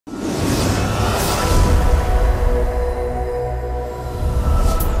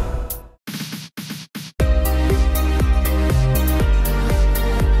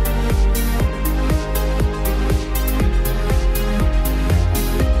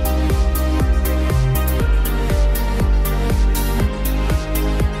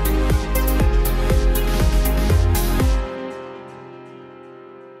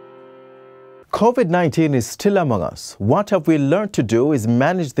COVID-19 is still among us. What have we learned to do is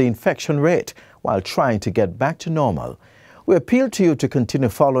manage the infection rate while trying to get back to normal. We appeal to you to continue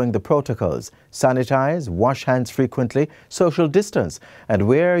following the protocols. Sanitize, wash hands frequently, social distance, and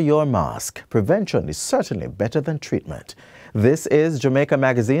wear your mask. Prevention is certainly better than treatment. This is Jamaica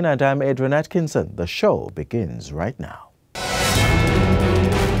Magazine, and I'm Adrian Atkinson. The show begins right now.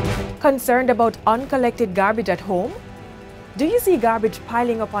 Concerned about uncollected garbage at home? Do you see garbage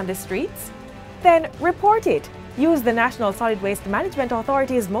piling up on the streets? Then report it. Use the National Solid Waste Management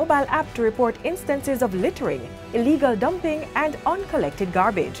Authority's mobile app to report instances of littering, illegal dumping, and uncollected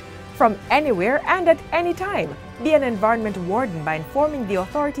garbage. From anywhere and at any time, be an environment warden by informing the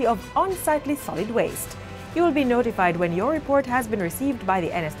authority of unsightly solid waste. You will be notified when your report has been received by the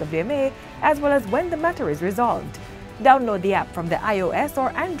NSWMA, as well as when the matter is resolved. Download the app from the iOS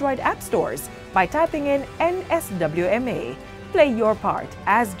or Android app stores by typing in NSWMA. Play your part,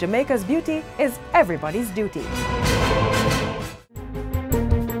 as Jamaica's beauty is everybody's duty.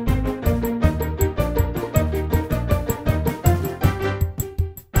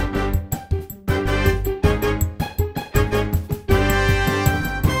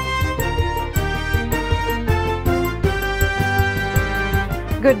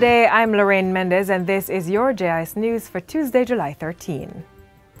 Good day, I'm Lorraine Mendez, and this is your JIS News for Tuesday, July 13.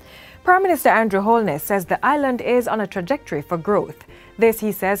 Prime Minister Andrew Holness says the island is on a trajectory for growth. This,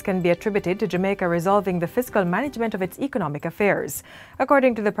 he says, can be attributed to Jamaica resolving the fiscal management of its economic affairs.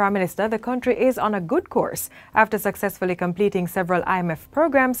 According to the Prime Minister, the country is on a good course after successfully completing several IMF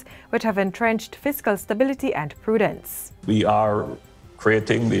programs which have entrenched fiscal stability and prudence. We are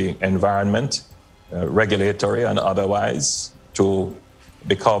creating the environment, regulatory and otherwise, to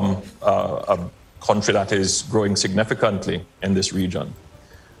become a country that is growing significantly in this region.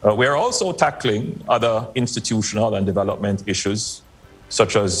 We are also tackling other institutional and development issues,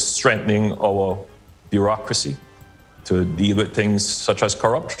 such as strengthening our bureaucracy to deal with things such as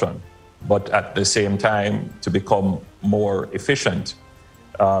corruption, but at the same time to become more efficient.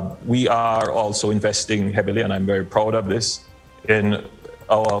 We are also investing heavily, and I'm very proud of this, in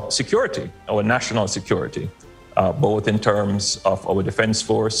our security, our national security, both in terms of our defense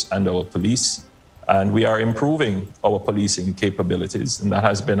force and our police. And we are improving our policing capabilities, and that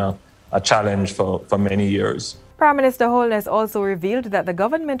has been a challenge for many years. Prime Minister Holness also revealed that the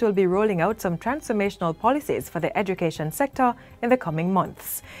government will be rolling out some transformational policies for the education sector in the coming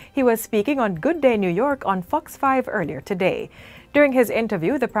months. He was speaking on Good Day New York on Fox 5 earlier today. During his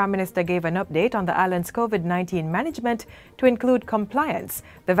interview, the Prime Minister gave an update on the island's COVID-19 management to include compliance,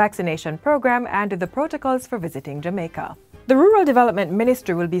 the vaccination program, and the protocols for visiting Jamaica. The Rural Development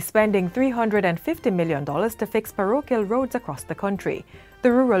Ministry will be spending $350 million to fix parochial roads across the country.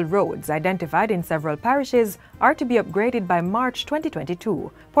 The rural roads, identified in several parishes, are to be upgraded by March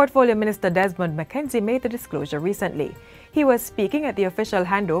 2022. Portfolio Minister Desmond McKenzie made the disclosure recently. He was speaking at the official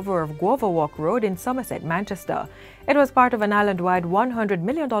handover of Guava Walk Road in Somerset, Manchester. It was part of an island-wide $100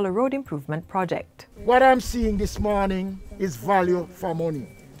 million road improvement project. What I'm seeing this morning is value for money.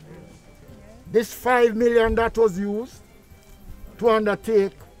 This $5 million that was used to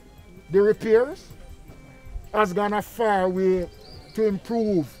undertake the repairs has gone a far way to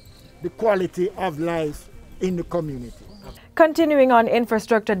improve the quality of life in the community. Continuing on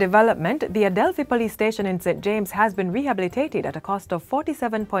infrastructure development, the Adelphi Police Station in St. James has been rehabilitated at a cost of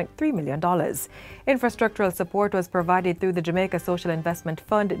 $47.3 million. Infrastructural support was provided through the Jamaica Social Investment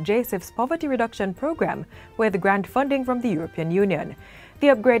Fund JSIF's Poverty Reduction Program with grant funding from the European Union. The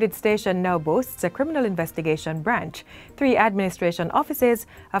upgraded station now boasts a criminal investigation branch, 3 administration offices,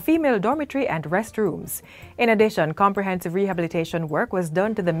 a female dormitory, and restrooms. In addition, comprehensive rehabilitation work was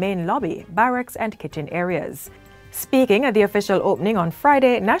done to the main lobby, barracks, and kitchen areas. Speaking at the official opening on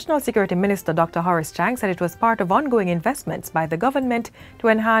Friday, National Security Minister Dr. Horace Chang said it was part of ongoing investments by the government to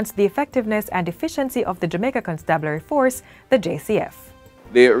enhance the effectiveness and efficiency of the Jamaica Constabulary Force, the JCF.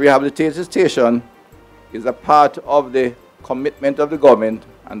 The rehabilitation station is a part of the commitment of the government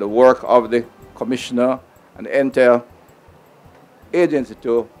and the work of the commissioner and the entire agency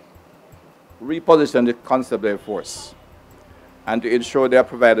to reposition the constabulary force and to ensure they are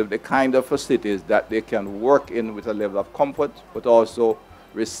provided the kind of facilities that they can work in with a level of comfort, but also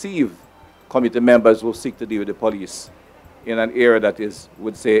receive committee members who seek to deal with the police in an area that is,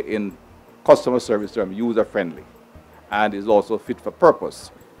 would say, in customer service term, user-friendly, and is also fit for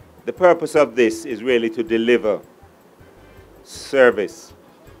purpose. The purpose of this is really to deliver service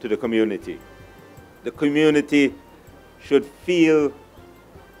to the community. The community should feel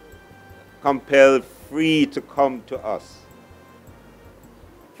compelled, free to come to us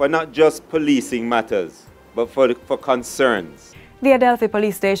for not just policing matters, but for concerns. The Adelphi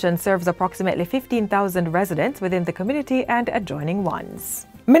Police Station serves approximately 15,000 residents within the community and adjoining ones.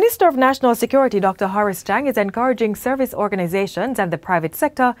 Minister of National Security Dr. Horace Chang is encouraging service organizations and the private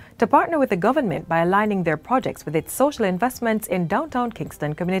sector to partner with the government by aligning their projects with its social investments in downtown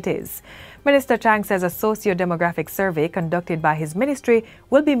Kingston communities. Minister Chang says a socio-demographic survey conducted by his ministry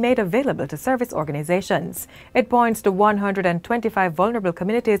will be made available to service organizations. It points to 125 vulnerable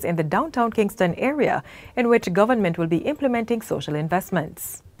communities in the downtown Kingston area in which government will be implementing social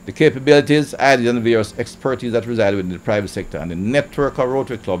investments. The capabilities, ideas, and various expertise that reside within the private sector and the network of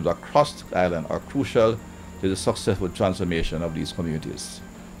Rotary clubs across the island are crucial to the successful transformation of these communities.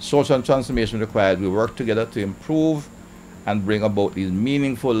 Social transformation requires we work together to improve and bring about these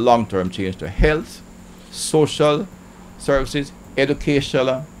meaningful long-term change to health, social services,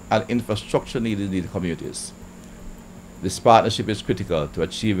 educational, and infrastructure needed in these communities. This partnership is critical to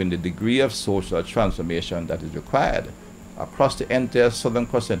achieving the degree of social transformation that is required across the entire southern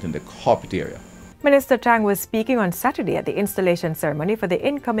quadrant in the corporate area. Minister Chang was speaking on Saturday at the installation ceremony for the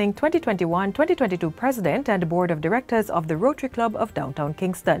incoming 2021-2022 President and Board of Directors of the Rotary Club of Downtown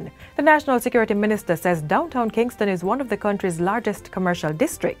Kingston. The National Security Minister says downtown Kingston is one of the country's largest commercial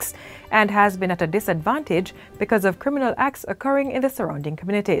districts and has been at a disadvantage because of criminal acts occurring in the surrounding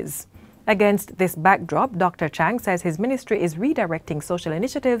communities. Against this backdrop, Dr. Chang says his ministry is redirecting social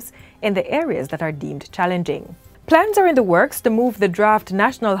initiatives in the areas that are deemed challenging. Plans are in the works to move the draft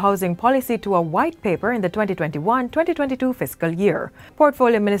National Housing Policy to a white paper in the 2021-2022 fiscal year.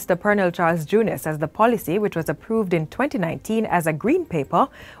 Portfolio Minister Pernell Charles Jr. says the policy, which was approved in 2019 as a green paper,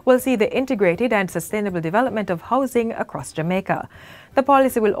 will see the integrated and sustainable development of housing across Jamaica. The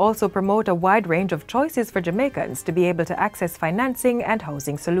policy will also promote a wide range of choices for Jamaicans to be able to access financing and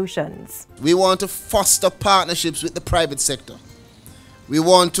housing solutions. We want to foster partnerships with the private sector. We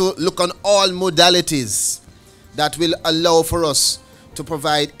want to look on all modalities that will allow for us to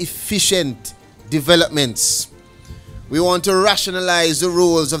provide efficient developments. We want to rationalize the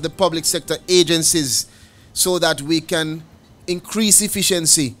roles of the public sector agencies so that we can increase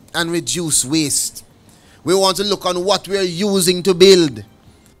efficiency and reduce waste. We want to look on what we are using to build.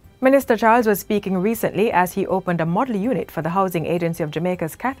 Minister Charles was speaking recently as he opened a model unit for the Housing Agency of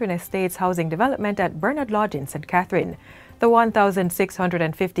Jamaica's Catherine Estates housing development at Bernard Lodge in St. Catherine. The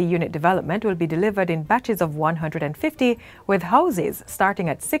 1,650-unit development will be delivered in batches of 150, with houses starting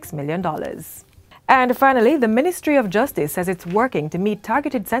at $6 million. And finally, the Ministry of Justice says it's working to meet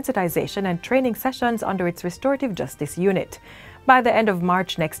targeted sensitization and training sessions under its Restorative Justice Unit. By the end of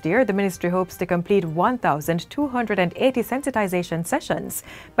March next year, the ministry hopes to complete 1,280 sensitization sessions,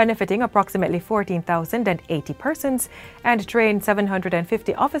 benefiting approximately 14,080 persons, and train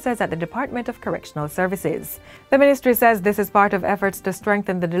 750 officers at the Department of Correctional Services. The ministry says this is part of efforts to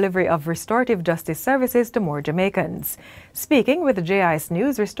strengthen the delivery of restorative justice services to more Jamaicans. Speaking with JIS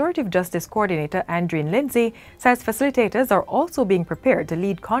News, Restorative Justice Coordinator Andreen Lindsay says facilitators are also being prepared to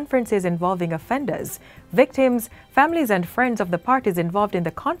lead conferences involving offenders, victims, families and friends of the parties involved in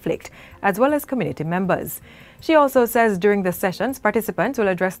the conflict, as well as community members. She also says during the sessions, participants will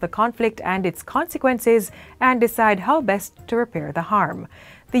address the conflict and its consequences and decide how best to repair the harm.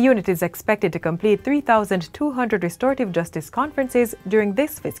 The unit is expected to complete 3,200 restorative justice conferences during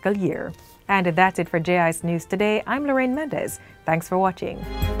this fiscal year. And that's it for JIS News today. I'm Lorraine Mendez. Thanks for watching.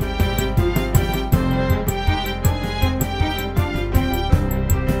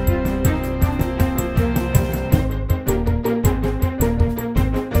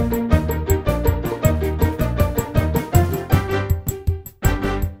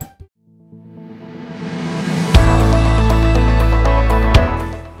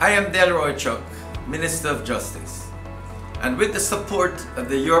 I am Delroy Chuck, Minister of Justice, and with the support of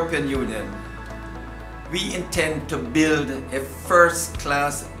the European Union, we intend to build a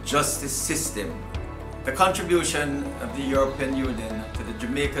first-class justice system. The contribution of the European Union to the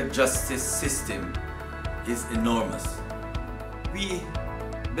Jamaica justice system is enormous. We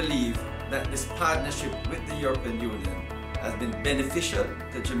believe that this partnership with the European Union has been beneficial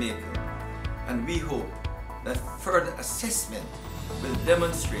to Jamaica, and we hope that further assessment will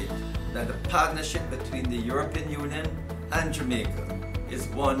demonstrate that the partnership between the European Union and Jamaica is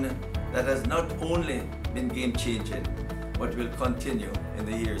one that has not only been game-changing, but will continue in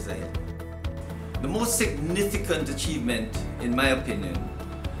the years ahead. The most significant achievement, in my opinion,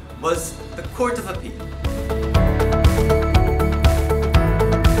 was the Court of Appeal.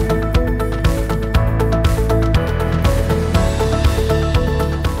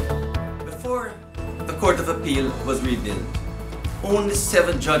 Before the Court of Appeal was rebuilt, only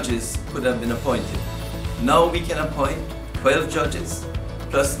 7 judges could have been appointed. Now we can appoint 12 judges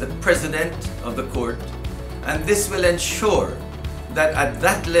plus the president of the court, and this will ensure that at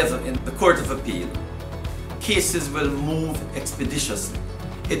that level in the Court of Appeal, cases will move expeditiously.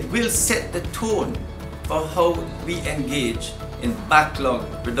 It will set the tone for how we engage in backlog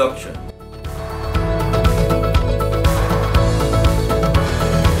reduction.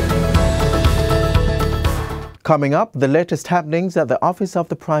 Coming up, the latest happenings at the Office of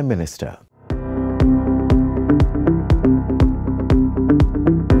the Prime Minister.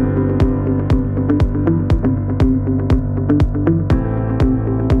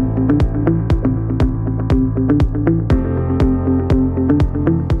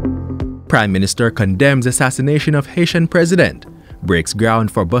 Prime Minister condemns assassination of Haitian president, breaks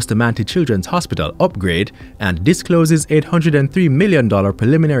ground for Bustamante Children's Hospital upgrade, and discloses $803 million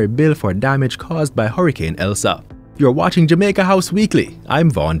preliminary bill for damage caused by Hurricane Elsa. You're watching Jamaica House Weekly.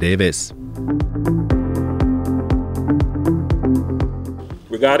 I'm Vaughn Davis.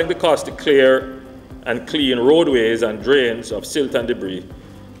 Regarding the cost to clear and clean roadways and drains of silt and debris,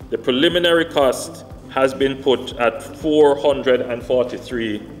 the preliminary cost has been put at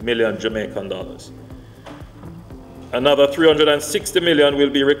 443 million Jamaican dollars. Another 360 million will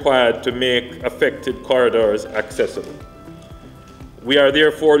be required to make affected corridors accessible. We are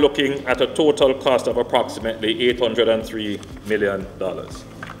therefore looking at a total cost of approximately $803 million.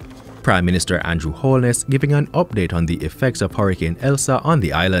 Prime Minister Andrew Holness giving an update on the effects of Hurricane Elsa on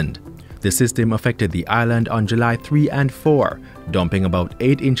the island. The system affected the island on July 3 and 4, dumping about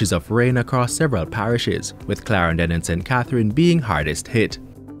 8 inches of rain across several parishes, with Clarendon and St. Catherine being hardest hit.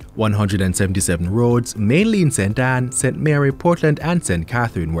 177 roads, mainly in St. Anne, St. Mary, Portland and St.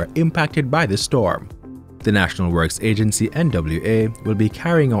 Catherine were impacted by the storm. The National Works Agency (NWA) will be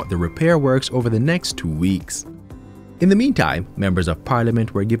carrying out the repair works over the next 2 weeks. In the meantime, members of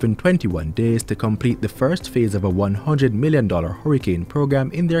Parliament were given 21 days to complete the first phase of a $100 million hurricane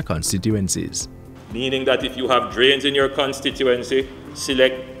program in their constituencies. Meaning that if you have drains in your constituency,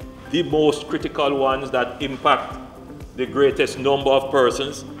 select the most critical ones that impact the greatest number of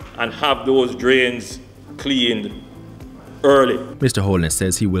persons and have those drains cleaned early. Mr. Holness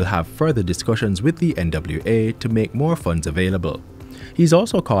says he will have further discussions with the NWA to make more funds available. He's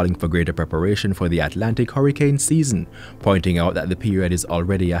also calling for greater preparation for the Atlantic hurricane season, pointing out that the period is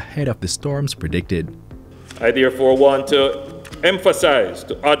already ahead of the storms predicted. I therefore want to emphasize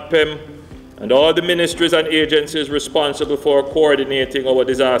to ADPEM and all the ministries and agencies responsible for coordinating our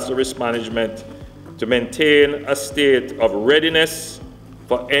disaster risk management to maintain a state of readiness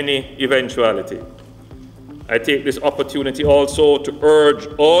for any eventuality. I take this opportunity also to urge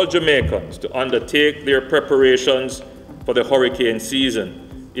all Jamaicans to undertake their preparations for the hurricane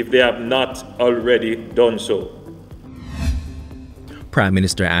season, if they have not already done so. Prime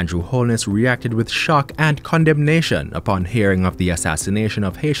Minister Andrew Holness reacted with shock and condemnation upon hearing of the assassination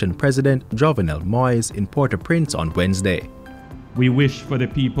of Haitian President Jovenel Moïse in Port-au-Prince on Wednesday. We wish for the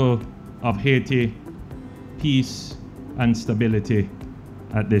people of Haiti peace and stability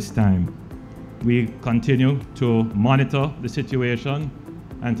at this time. We continue to monitor the situation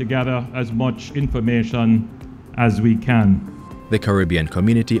and to gather as much information as we can. The Caribbean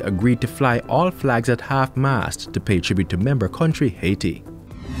community agreed to fly all flags at half-mast to pay tribute to member country Haiti.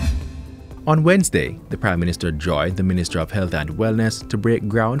 On Wednesday, the Prime Minister joined the Minister of Health and Wellness to break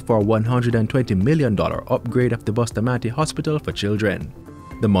ground for a $120 million upgrade of the Bustamante Hospital for Children.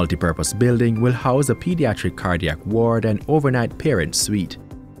 The multipurpose building will house a pediatric cardiac ward and overnight parent suite.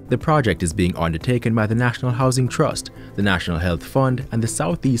 The project is being undertaken by the National Housing Trust, the National Health Fund, and the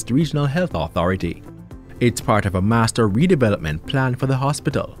Southeast Regional Health Authority. It's part of a master redevelopment plan for the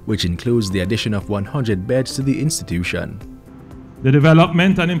hospital, which includes the addition of 100 beds to the institution. The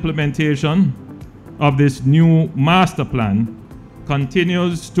development and implementation of this new master plan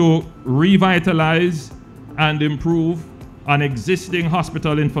continues to revitalize and improve on existing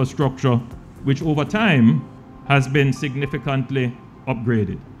hospital infrastructure, which over time has been significantly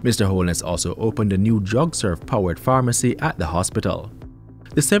upgraded. Mr. Holness also opened a new JugServe-powered pharmacy at the hospital.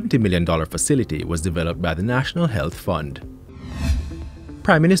 The $70 million facility was developed by the National Health Fund.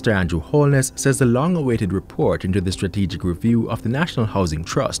 Prime Minister Andrew Holness says the long-awaited report into the strategic review of the National Housing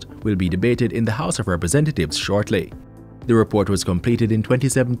Trust will be debated in the House of Representatives shortly. The report was completed in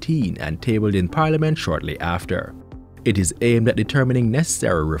 2017 and tabled in Parliament shortly after. It is aimed at determining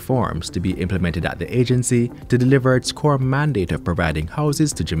necessary reforms to be implemented at the agency to deliver its core mandate of providing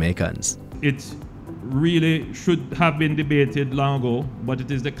houses to Jamaicans. It really should have been debated long ago, but it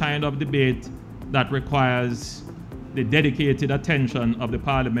is the kind of debate that requires the dedicated attention of the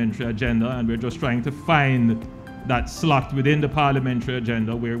parliamentary agenda, and we're just trying to find that slot within the parliamentary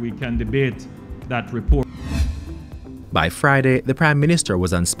agenda where we can debate that report. By Friday, the Prime Minister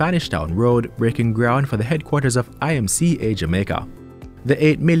was on Spanish Town Road breaking ground for the headquarters of IMCA Jamaica. The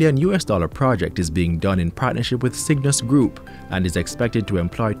 $8 million project is being done in partnership with Cygnus Group and is expected to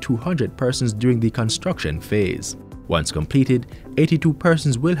employ 200 persons during the construction phase. Once completed, 82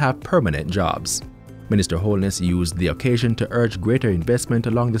 persons will have permanent jobs. Minister Holness used the occasion to urge greater investment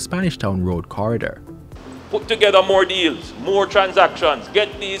along the Spanish Town Road corridor. Put together more deals, more transactions,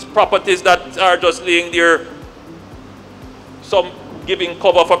 get these properties that are just laying there, some giving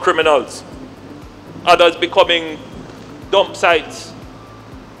cover for criminals, others becoming dump sites,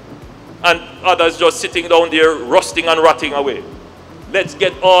 and others just sitting down there rusting and rotting away. Let's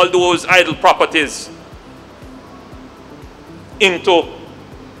get all those idle properties into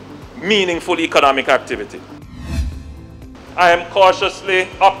meaningful economic activity. I am cautiously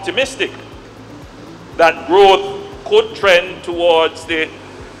optimistic that growth could trend towards the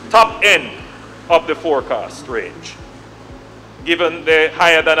top end of the forecast range, given the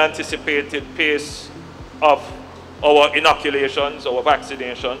higher than anticipated pace of our inoculations, our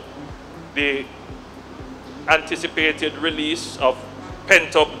vaccination, the anticipated release of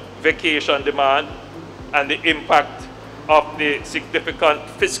pent-up vacation demand, and the impact of the significant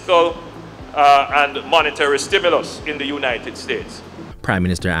fiscal and monetary stimulus in the United States. Prime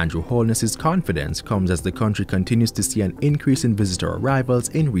Minister Andrew Holness's confidence comes as the country continues to see an increase in visitor arrivals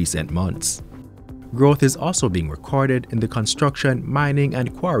in recent months. Growth is also being recorded in the construction, mining,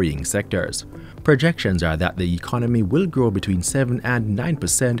 and quarrying sectors. Projections are that the economy will grow between 7 and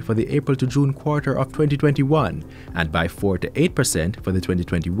 9% for the April to June quarter of 2021 and by 4 to 8% for the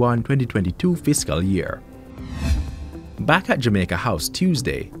 2021-2022 fiscal year. Back at Jamaica House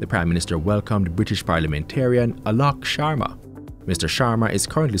Tuesday, the Prime Minister welcomed British parliamentarian Alok Sharma. Mr. Sharma is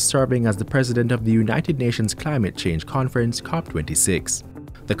currently serving as the President of the United Nations Climate Change Conference COP26.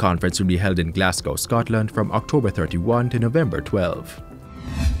 The conference will be held in Glasgow, Scotland from October 31 to November 12.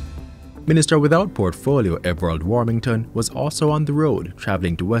 Minister without portfolio Everald Warmington was also on the road,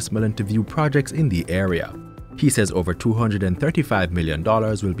 traveling to Westmoreland to view projects in the area. He says over $235 million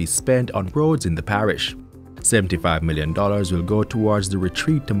will be spent on roads in the parish. $75 million will go towards the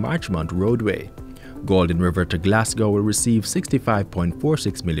Retreat to Marchmont roadway. Golden River to Glasgow will receive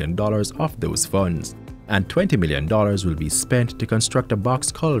 $65.46 million of those funds, and $20 million will be spent to construct a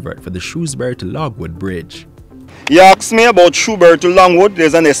box culvert for the Shrewsbury to Logwood Bridge. You asked me about Shrewsbury to Longwood.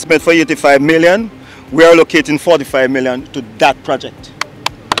 There's an estimate for $85 million. We are allocating $45 million to that project.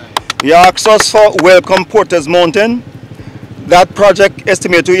 You asked us for Welcome Porters Mountain. That project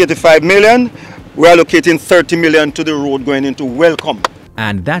estimated to $85 million. We are allocating $30 million to the road going into Welcome.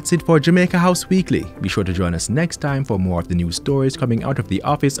 And that's it for Jamaica House Weekly. Be sure to join us next time for more of the news stories coming out of the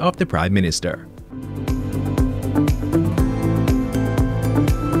office of the Prime Minister.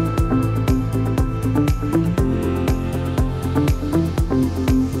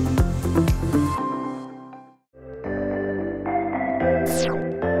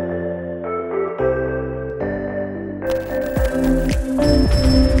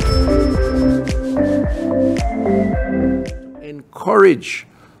 Encourage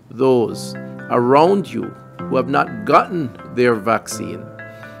those around you who have not gotten their vaccine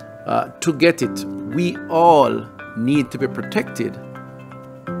to get it. We all need to be protected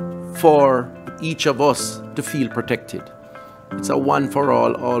for each of us to feel protected. It's a one for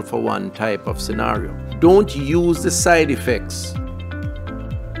all for one type of scenario. Don't use the side effects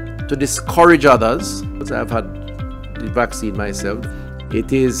to discourage others. I've had the vaccine myself.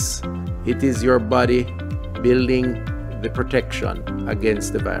 It is your body building the protection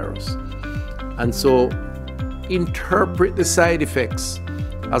against the virus. And so interpret the side effects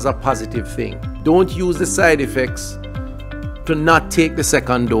as a positive thing. Don't use the side effects to not take the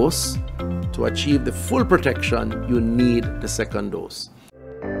second dose. To achieve the full protection, you need the second dose.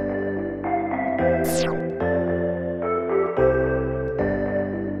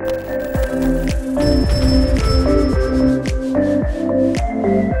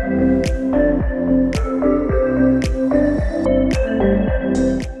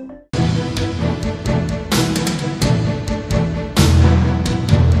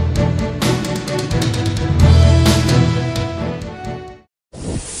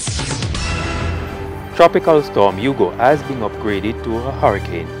 Tropical Storm Hugo has been upgraded to a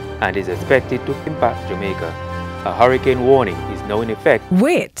hurricane and is expected to impact Jamaica. A hurricane warning is now in effect.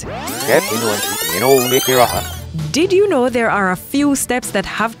 Wait! Did you know there are a few steps that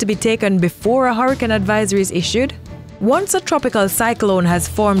have to be taken before a hurricane advisory is issued? Once a tropical cyclone has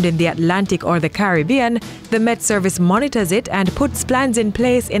formed in the Atlantic or the Caribbean, the Met Service monitors it and puts plans in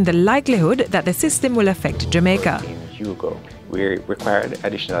place in the likelihood that the system will affect Jamaica. Hugo. we required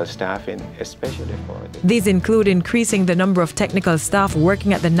additional staffing, especially for These include increasing the number of technical staff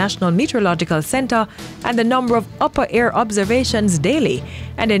working at the National Meteorological Center and the number of upper air observations daily,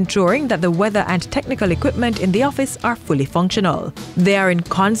 and ensuring that the weather and technical equipment in the office are fully functional. They are in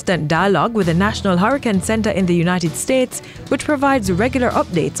constant dialogue with the National Hurricane Center in the United States, which provides regular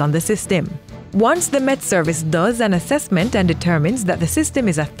updates on the system. Once the Met Service does an assessment and determines that the system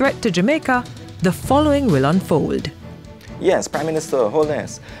is a threat to Jamaica, the following will unfold. Yes, Prime Minister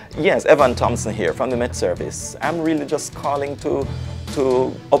Holness. Yes, Evan Thompson here from the Met Service. I'm really just calling to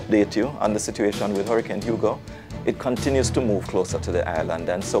update you on the situation with Hurricane Hugo. It continues to move closer to the island,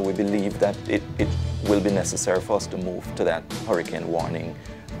 and so we believe that it will be necessary for us to move to that hurricane warning.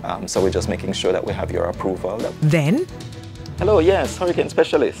 So we're just making sure that we have your approval. Then? Hello, yes, hurricane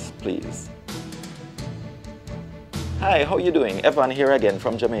specialist, please. Hi, how are you doing? Evan here again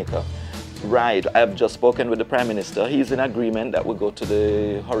from Jamaica. Right, I've just spoken with the Prime Minister. He's in agreement that we go to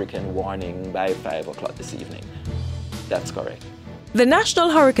the hurricane warning by 5 o'clock this evening. That's correct. The National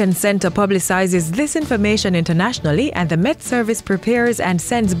Hurricane Center publicizes this information internationally, and the Met Service prepares and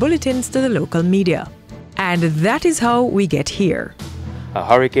sends bulletins to the local media. And that is how we get here. A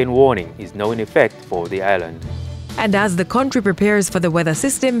hurricane warning is now in effect for the island. And as the country prepares for the weather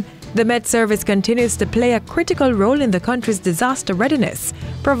system, the Met Service continues to play a critical role in the country's disaster readiness,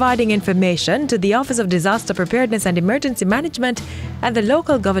 providing information to the Office of Disaster Preparedness and Emergency Management and the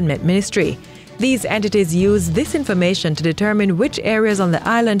local government ministry. These entities use this information to determine which areas on the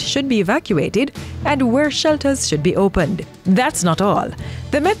island should be evacuated and where shelters should be opened. That's not all.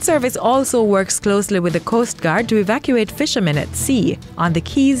 The Met Service also works closely with the Coast Guard to evacuate fishermen at sea, on the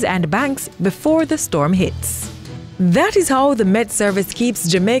Keys and Banks before the storm hits. That is how the Met Service keeps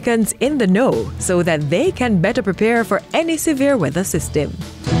Jamaicans in the know so that they can better prepare for any severe weather system.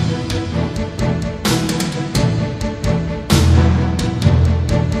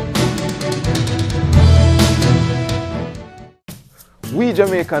 We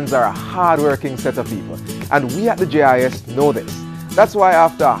Jamaicans are a hard-working set of people, and we at the JIS know this. That's why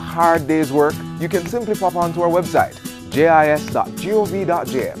after a hard day's work, you can simply pop onto our website,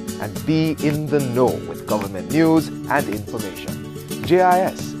 jis.gov.jm, and be in the know with government news and information.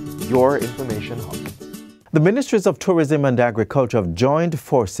 JIS, your information hub. The Ministries of Tourism and Agriculture have joined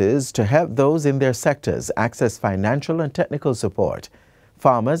forces to help those in their sectors access financial and technical support.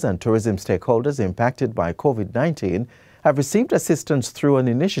 Farmers and tourism stakeholders impacted by COVID-19 have received assistance through an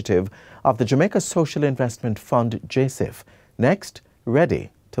initiative of the Jamaica Social Investment Fund, JSIF. Next, ready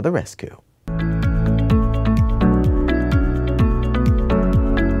to the rescue.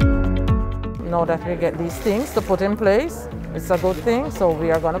 Now that we get these things to put in place, it's a good thing, so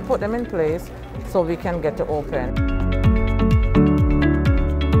we are going to put them in place so we can get to open.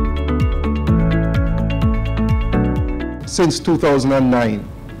 Since 2009,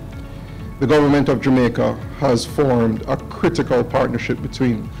 the government of Jamaica has formed a critical partnership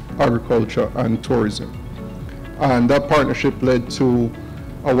between agriculture and tourism. And that partnership led to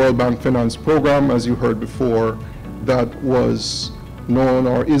a World Bank finance program, as you heard before, that was known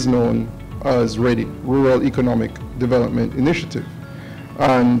or is known as READY, Rural Economic Development Initiative.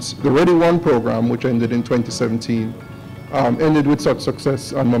 And the READY 1 program, which ended in 2017, ended with such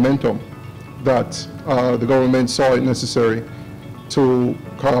success and momentum that the government saw it necessary to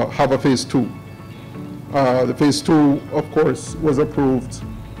have a phase 2. The phase 2, of course, was approved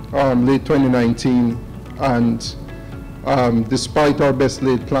late 2019, and despite our best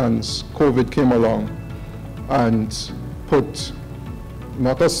laid plans, COVID came along and put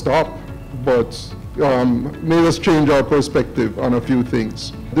not a stop, but made us change our perspective on a few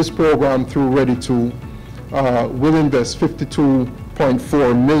things. This program, through Ready 2, will invest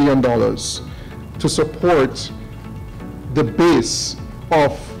 $52.4 million to support the base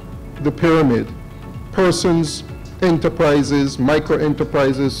of the pyramid: persons, enterprises,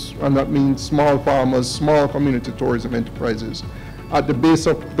 micro-enterprises, and that means small farmers, small community tourism enterprises, at the base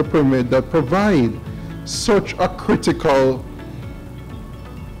of the pyramid that provide such a critical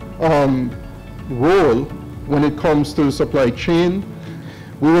role when it comes to the supply chain.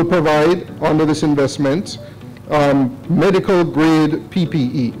 We will provide, under this investment, medical grade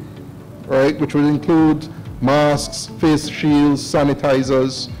PPE, right, which will include masks, face shields,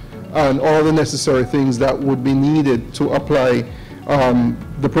 sanitizers, and all the necessary things that would be needed to apply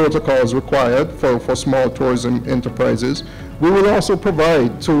the protocols required for small tourism enterprises. We will also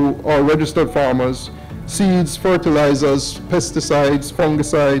provide to our registered farmers seeds, fertilizers, pesticides,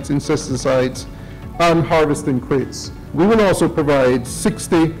 fungicides, insecticides, and harvesting crates. We will also provide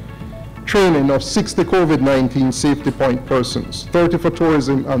 60 training of 60 COVID-19 safety point persons, 30 for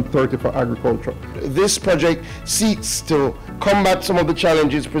tourism and 30 for agriculture. This project seeks to combat some of the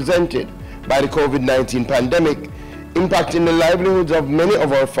challenges presented by the COVID-19 pandemic, impacting the livelihoods of many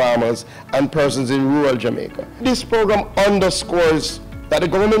of our farmers and persons in rural Jamaica. This program underscores that the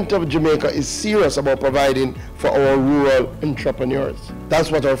government of Jamaica is serious about providing for our rural entrepreneurs.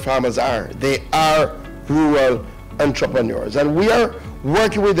 That's what our farmers are. They are rural entrepreneurs, and we are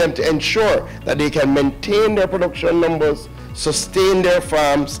working with them to ensure that they can maintain their production numbers, sustain their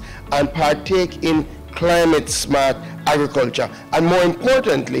farms, and partake in climate-smart agriculture, and more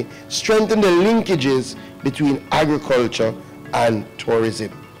importantly, strengthen the linkages between agriculture and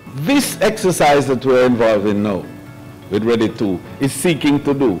tourism. This exercise that we're involved in now, with Ready 2, is seeking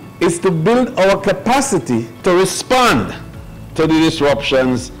to do, is to build our capacity to respond to the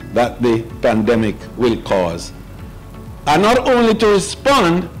disruptions that the pandemic will cause. And not only to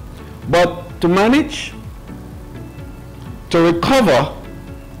respond, but to manage, to recover,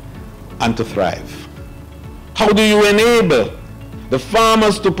 and to thrive. How do you enable the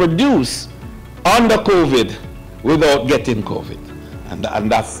farmers to produce under COVID without getting COVID?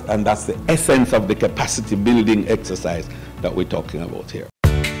 And that's the essence of the capacity building exercise that we're talking about here.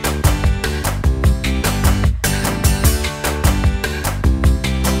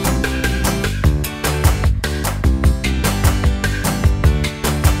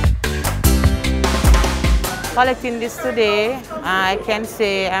 Collecting this today, I can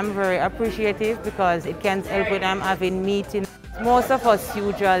say I'm very appreciative because it can help when I'm having meetings. Most of us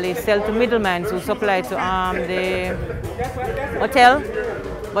usually sell to middlemen who supply to the hotel,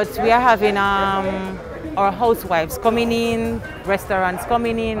 but we are having our housewives coming in, restaurants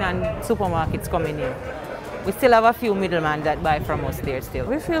coming in, and supermarkets coming in. We still have a few middlemen that buy from us there still.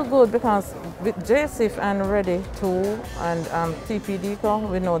 We feel good because with JSIF and Ready 2 and TPDCO,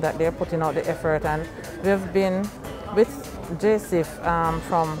 we know that they're putting out the effort, and we've been with JSIF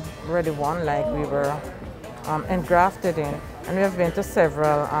from Ready 1, like we were engrafted in, and we have been to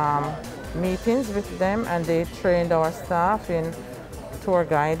several meetings with them, and they trained our staff in tour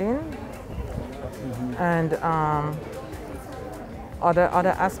guiding and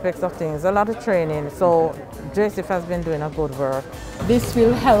other aspects of things, a lot of training. So JSIF has been doing a good work. This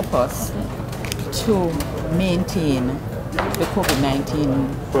will help us to maintain the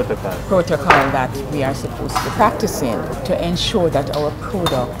COVID-19 protocol that we are supposed to be practicing to ensure that our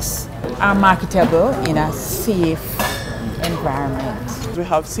products are marketable in a safe environment. We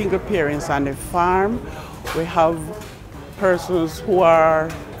have single parents on the farm. We have persons who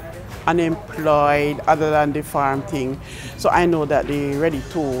are unemployed other than the farm thing. So I know that the Ready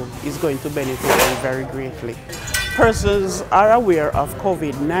 2 is going to benefit them very greatly. Persons are aware of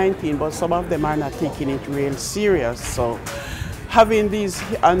COVID-19, but some of them are not taking it real serious. So having these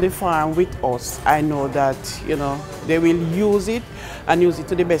on the farm with us, I know that, you know, they will use it and use it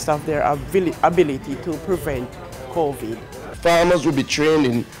to the best of their ability to prevent COVID. Farmers will be trained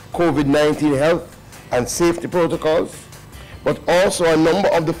in COVID-19 health and safety protocols, but also a number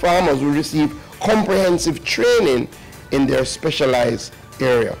of the farmers will receive comprehensive training in their specialized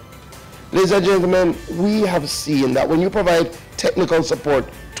area. Ladies and gentlemen, we have seen that when you provide technical support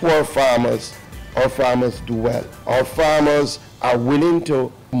to our farmers do well. Our farmers are willing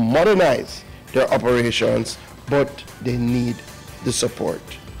to modernize their operations, but they need the support.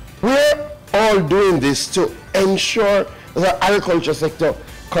 We're all doing this to ensure that our agriculture sector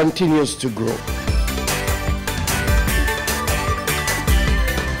continues to grow.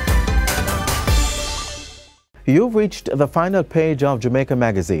 You've reached the final page of Jamaica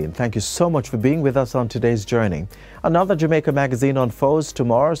Magazine. Thank you so much for being with us on today's journey. Another Jamaica Magazine unfolds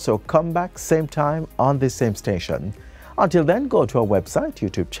tomorrow, so come back same time on this same station. Until then, go to our website,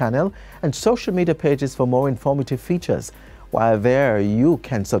 YouTube channel, and social media pages for more informative features. While there, you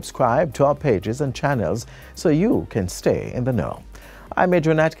can subscribe to our pages and channels so you can stay in the know. I'm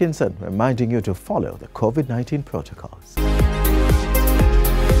Adrian Atkinson, reminding you to follow the COVID-19 protocols.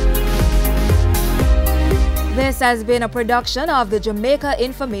 This has been a production of the Jamaica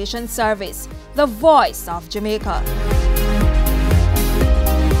Information Service, the voice of Jamaica.